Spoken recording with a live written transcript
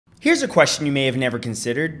Here's a question you may have never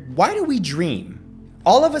considered. Why do we dream?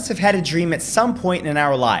 All of us have had a dream at some point in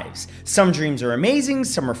our lives. Some dreams are amazing,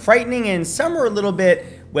 some are frightening, and some are a little bit,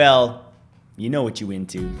 well, you know what you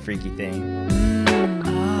into, freaky thing.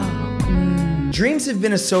 Dreams have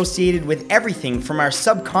been associated with everything from our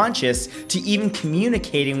subconscious to even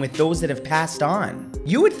communicating with those that have passed on.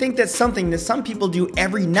 You would think that something that some people do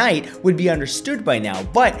every night would be understood by now,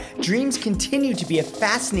 but dreams continue to be a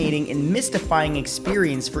fascinating and mystifying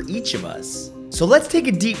experience for each of us. So let's take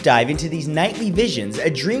a deep dive into these nightly visions, a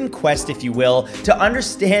dream quest if you will, to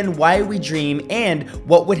understand why we dream and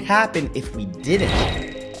what would happen if we didn't.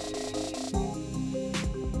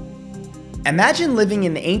 Imagine living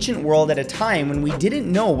in the ancient world at a time when we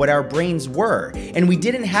didn't know what our brains were, and we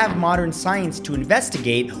didn't have modern science to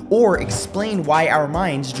investigate or explain why our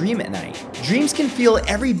minds dream at night. Dreams can feel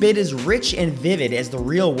every bit as rich and vivid as the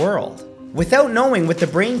real world. Without knowing what the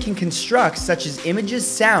brain can construct, such as images,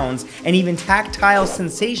 sounds, and even tactile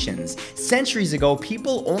sensations, centuries ago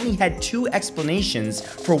people only had two explanations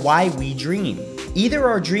for why we dream. Either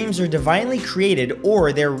our dreams are divinely created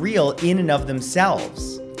or they're real in and of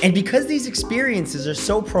themselves. And because these experiences are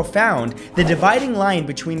so profound, the dividing line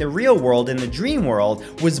between the real world and the dream world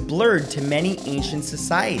was blurred to many ancient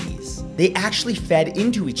societies. They actually fed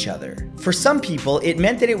into each other. For some people, it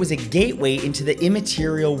meant that it was a gateway into the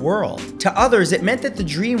immaterial world. To others, it meant that the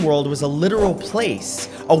dream world was a literal place,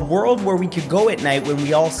 a world where we could go at night when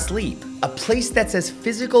we all sleep. A place that's as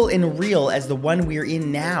physical and real as the one we're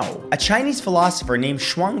in now. A Chinese philosopher named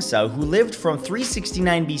Shuangzi, who lived from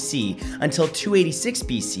 369 BC until 286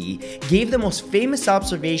 BC, gave the most famous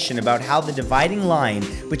observation about how the dividing line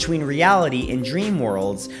between reality and dream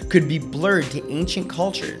worlds could be blurred to ancient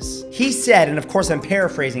cultures. He said, and of course I'm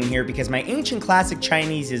paraphrasing here because my ancient classic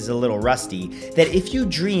Chinese is a little rusty, that if you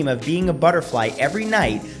dream of being a butterfly every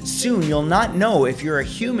night, soon you'll not know if you're a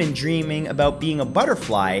human dreaming about being a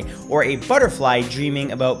butterfly or a butterfly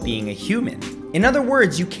dreaming about being a human. In other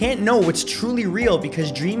words, you can't know what's truly real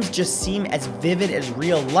because dreams just seem as vivid as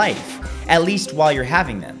real life, at least while you're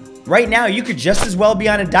having them. Right now, you could just as well be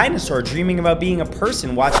on a dinosaur dreaming about being a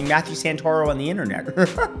person watching Matthew Santoro on the internet.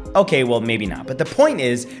 Okay, well maybe not, but the point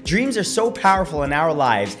is, dreams are so powerful in our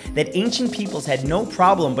lives that ancient peoples had no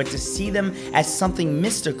problem but to see them as something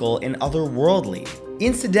mystical and otherworldly.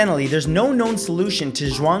 Incidentally, there's no known solution to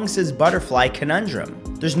Zhuangzi's butterfly conundrum.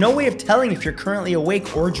 There's no way of telling if you're currently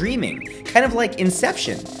awake or dreaming, kind of like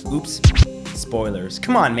Inception. Oops, spoilers.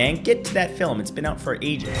 Come on man, get to that film, it's been out for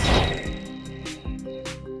ages.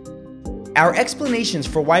 Our explanations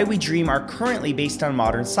for why we dream are currently based on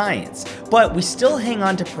modern science, but we still hang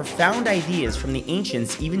on to profound ideas from the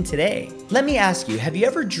ancients even today. Let me ask you, have you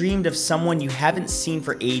ever dreamed of someone you haven't seen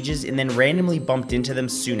for ages and then randomly bumped into them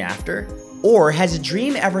soon after? Or has a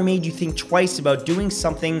dream ever made you think twice about doing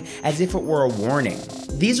something as if it were a warning?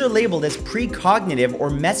 These are labeled as precognitive or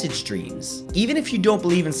message dreams. Even if you don't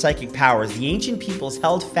believe in psychic powers, the ancient peoples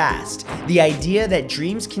held fast the idea that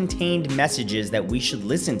dreams contained messages that we should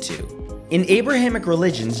listen to. In Abrahamic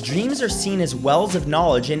religions, dreams are seen as wells of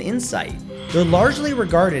knowledge and insight. They're largely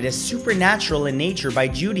regarded as supernatural in nature by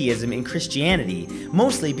Judaism and Christianity,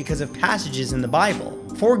 mostly because of passages in the Bible.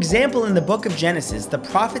 For example, in the book of Genesis, the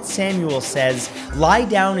prophet Samuel says, "Lie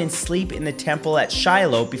down and sleep in the temple at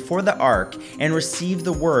Shiloh before the ark and receive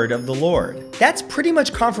the word of the Lord." That's pretty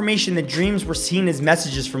much confirmation that dreams were seen as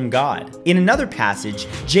messages from God. In another passage,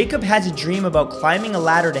 Jacob has a dream about climbing a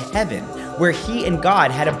ladder to heaven, where he and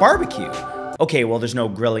God had a barbecue. Okay, well there's no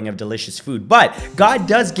grilling of delicious food, but God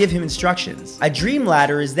does give him instructions. A dream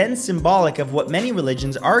ladder is then symbolic of what many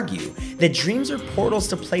religions argue, that dreams are portals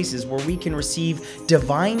to places where we can receive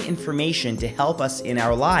divine information to help us in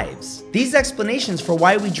our lives. These explanations for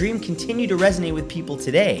why we dream continue to resonate with people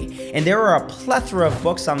today, and there are a plethora of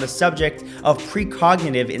books on the subject of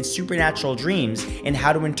precognitive and supernatural dreams and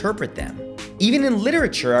how to interpret them. Even in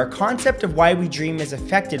literature, our concept of why we dream is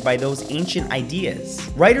affected by those ancient ideas.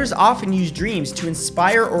 Writers often use dreams to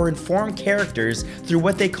inspire or inform characters through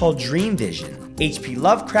what they call dream vision. H.P.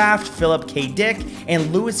 Lovecraft, Philip K. Dick,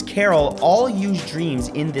 and Lewis Carroll all use dreams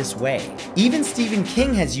in this way. Even Stephen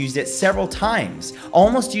King has used it several times,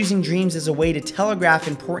 almost using dreams as a way to telegraph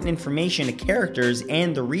important information to characters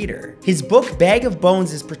and the reader. His book Bag of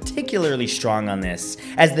Bones is particularly strong on this,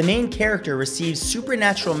 as the main character receives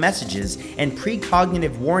supernatural messages and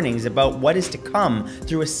precognitive warnings about what is to come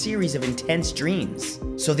through a series of intense dreams.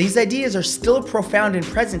 So these ideas are still profound and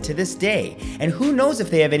present to this day, and who knows if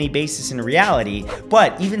they have any basis in reality,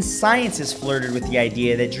 but even science has flirted with the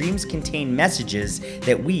idea that dreams contain messages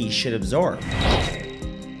that we should absorb.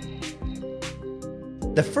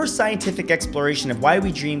 The first scientific exploration of why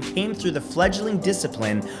we dream came through the fledgling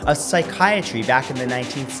discipline of psychiatry back in the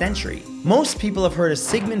 19th century. Most people have heard of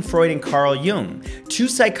Sigmund Freud and Carl Jung, two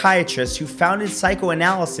psychiatrists who founded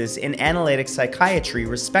psychoanalysis and analytic psychiatry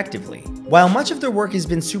respectively. While much of their work has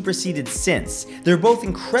been superseded since, they're both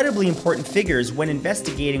incredibly important figures when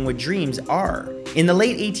investigating what dreams are. In the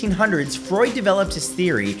late 1800s, Freud developed his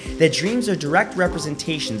theory that dreams are direct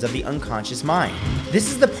representations of the unconscious mind.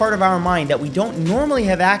 This is the part of our mind that we don't normally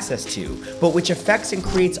have access to, but which affects and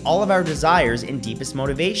creates all of our desires and deepest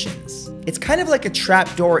motivations. It's kind of like a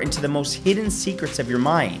trap door into the most hidden secrets of your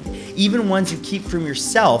mind, even ones you keep from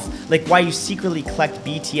yourself, like why you secretly collect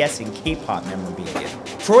BTS and K-pop memorabilia.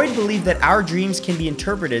 Freud believed that our dreams can be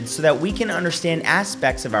interpreted so that we can understand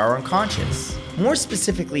aspects of our unconscious. More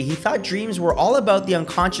specifically, he thought dreams were all about the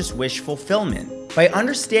unconscious wish fulfillment. By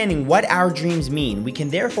understanding what our dreams mean, we can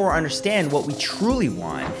therefore understand what we truly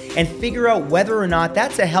want and figure out whether or not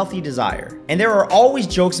that's a healthy desire. And there are always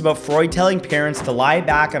jokes about Freud telling parents to lie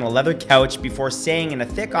back on a leather couch before saying in a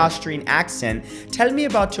thick Austrian accent, "Tell me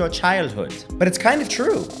about your childhood." But it's kind of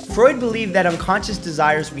true. Freud believed that unconscious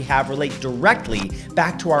desires we have relate directly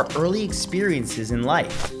back to our early experiences in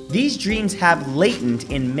life. These dreams have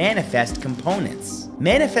latent and manifest components.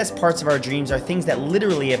 Manifest parts of our dreams are things that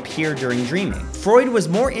literally appear during dreaming. Freud was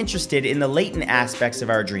more interested in the latent aspects of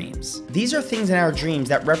our dreams. These are things in our dreams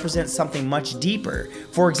that represent something much deeper.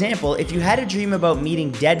 For example, if you had a dream about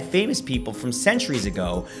meeting dead famous people from centuries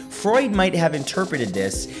ago, Freud might have interpreted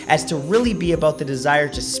this as to really be about the desire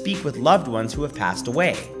to speak with loved ones who have passed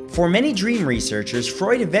away. For many dream researchers,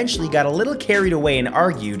 Freud eventually got a little carried away and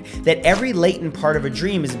argued that every latent part of a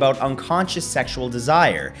dream is about unconscious sexual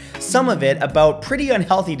desire, some of it about pretty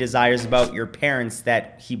unhealthy desires about your parents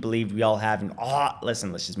that he believed we all have, and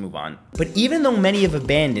listen, let's just move on. But even though many have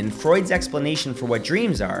abandoned Freud's explanation for what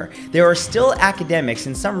dreams are, there are still academics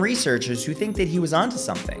and some researchers who think that he was onto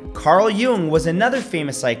something. Carl Jung was another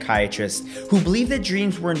famous psychiatrist who believed that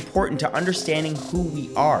dreams were important to understanding who we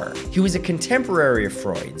are. He was a contemporary of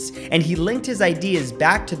Freud's, and he linked his ideas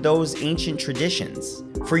back to those ancient traditions.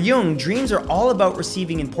 For Jung, dreams are all about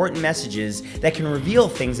receiving important messages that can reveal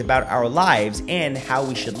things about our lives and how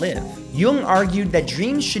we should live. Jung argued that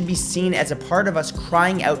dreams should be seen as a part of us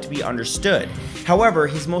crying out to be understood. However,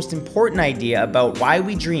 his most important idea about why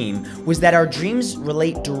we dream was that our dreams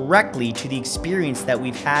relate directly to the experience that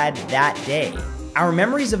we've had that day. Our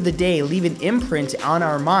memories of the day leave an imprint on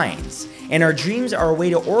our minds, and our dreams are a way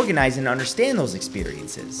to organize and understand those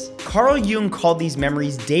experiences. Carl Jung called these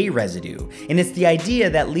memories day residue, and it's the idea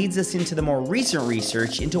that leads us into the more recent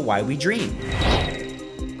research into why we dream.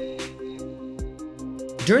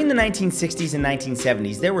 During the 1960s and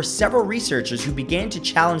 1970s, there were several researchers who began to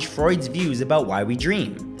challenge Freud's views about why we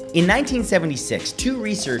dream. In 1976, two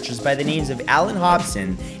researchers by the names of Alan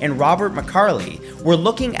Hobson and Robert McCarley were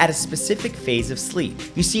looking at a specific phase of sleep.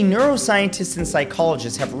 You see, neuroscientists and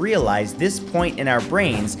psychologists have realized this point in our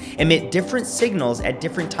brains emit different signals at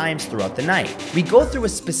different times throughout the night. We go through a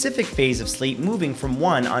specific phase of sleep, moving from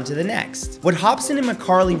one onto the next. What Hobson and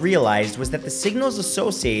McCarley realized was that the signals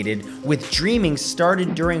associated with dreaming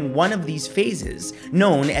started during one of these phases,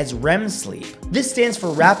 known as Rem sleep. This stands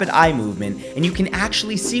for rapid eye movement, and you can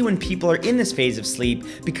actually see when people are in this phase of sleep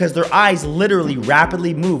because their eyes literally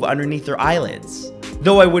rapidly move underneath their eyelids.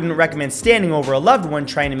 Though I wouldn't recommend standing over a loved one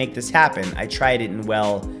trying to make this happen. I tried it and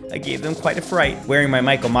well, I gave them quite a fright. Wearing my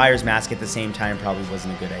Michael Myers mask at the same time probably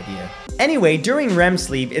wasn't a good idea. Anyway, during REM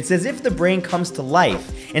sleep, it's as if the brain comes to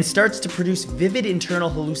life and starts to produce vivid internal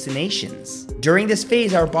hallucinations. During this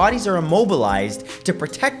phase, our bodies are immobilized to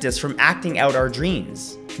protect us from acting out our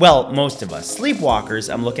dreams. Well, most of us.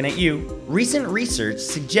 Sleepwalkers, I'm looking at you. Recent research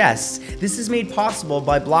suggests this is made possible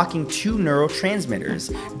by blocking two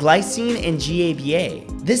neurotransmitters, glycine and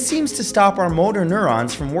GABA. This seems to stop our motor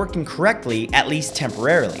neurons from working correctly, at least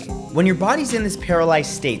temporarily. When your body's in this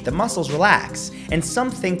paralyzed state, the muscles relax, and some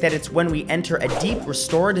think that it's when we enter a deep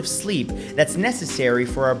restorative sleep that's necessary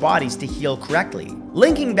for our bodies to heal correctly.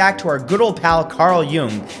 Linking back to our good old pal Carl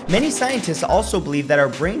Jung, many scientists also believe that our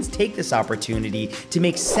brains take this opportunity to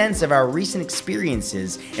make sense of our recent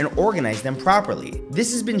experiences and organize them properly.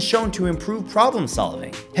 This has been shown to improve problem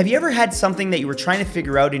solving. Have you ever had something that you were trying to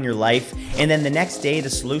figure out in your life and then the next day the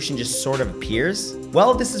solution just sort of appears?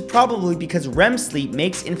 Well, this is probably because REM sleep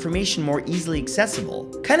makes information more easily accessible,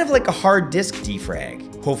 kind of like a hard disk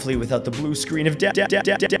defrag, hopefully without the blue screen of death.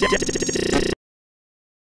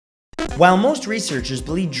 While most researchers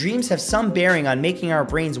believe dreams have some bearing on making our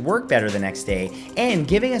brains work better the next day and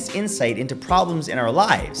giving us insight into problems in our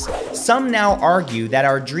lives, some now argue that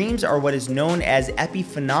our dreams are what is known as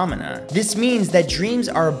epiphenomena. This means that dreams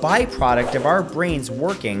are a byproduct of our brains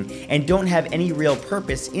working and don't have any real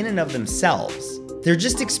purpose in and of themselves. They're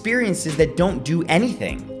just experiences that don't do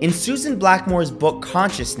anything. In Susan Blackmore's book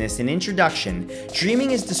Consciousness: An Introduction,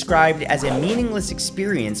 dreaming is described as a meaningless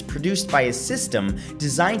experience produced by a system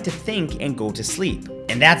designed to think and go to sleep.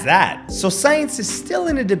 And that's that. So science is still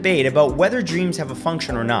in a debate about whether dreams have a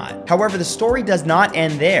function or not. However, the story does not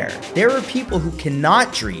end there. There are people who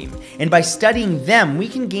cannot dream, and by studying them, we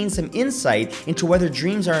can gain some insight into whether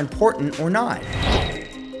dreams are important or not.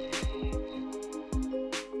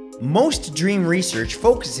 Most dream research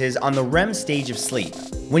focuses on the REM stage of sleep.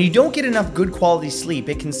 When you don't get enough good quality sleep,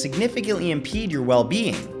 it can significantly impede your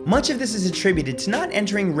well-being. Much of this is attributed to not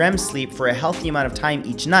entering REM sleep for a healthy amount of time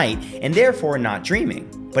each night, and therefore not dreaming.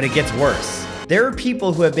 But it gets worse. There are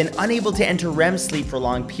people who have been unable to enter REM sleep for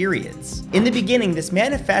long periods. In the beginning, this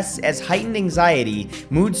manifests as heightened anxiety,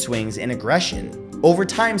 mood swings, and aggression. Over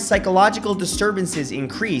time, psychological disturbances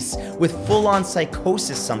increase, with full-on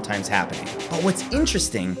psychosis sometimes happening. But what's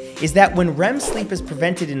interesting is that when REM sleep is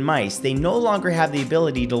prevented in mice, they no longer have the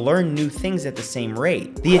ability to learn new things at the same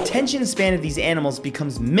rate. The attention span of these animals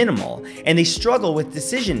becomes minimal, and they struggle with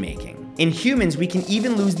decision-making. In humans, we can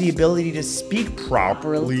even lose the ability to speak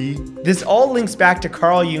properly. This all links back to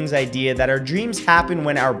Carl Jung's idea that our dreams happen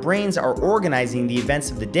when our brains are organizing the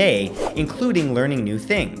events of the day, including learning new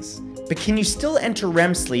things. But can you still enter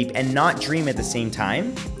REM sleep and not dream at the same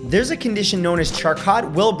time? There's a condition known as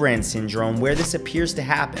Charcot-Wilbrand syndrome where this appears to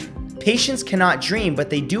happen. Patients cannot dream, but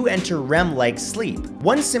they do enter REM-like sleep.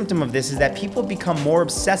 One symptom of this is that people become more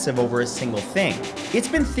obsessive over a single thing. It's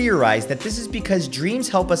been theorized that this is because dreams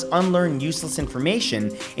help us unlearn useless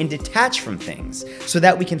information and detach from things, so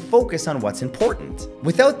that we can focus on what's important.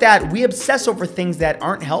 Without that, we obsess over things that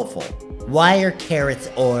aren't helpful. Why are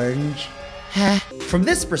carrots orange? From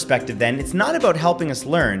this perspective then, it's not about helping us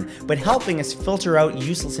learn, but helping us filter out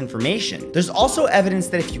useless information. There's also evidence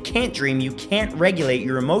that if you can't dream, you can't regulate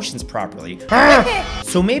your emotions properly.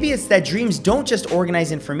 So maybe it's that dreams don't just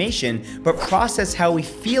organize information, but process how we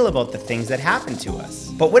feel about the things that happen to us.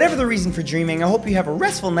 But whatever the reason for dreaming, I hope you have a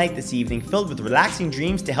restful night this evening filled with relaxing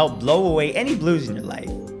dreams to help blow away any blues in your life.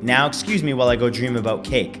 Now excuse me while I go dream about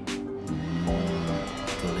cake.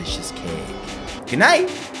 Delicious cake. Good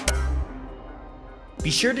night! Be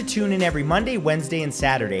sure to tune in every Monday, Wednesday, and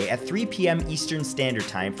Saturday at 3 p.m. Eastern Standard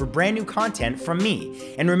Time for brand new content from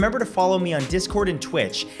me. And remember to follow me on Discord and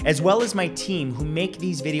Twitch, as well as my team who make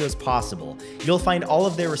these videos possible. You'll find all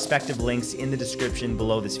of their respective links in the description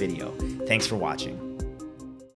below this video. Thanks for watching.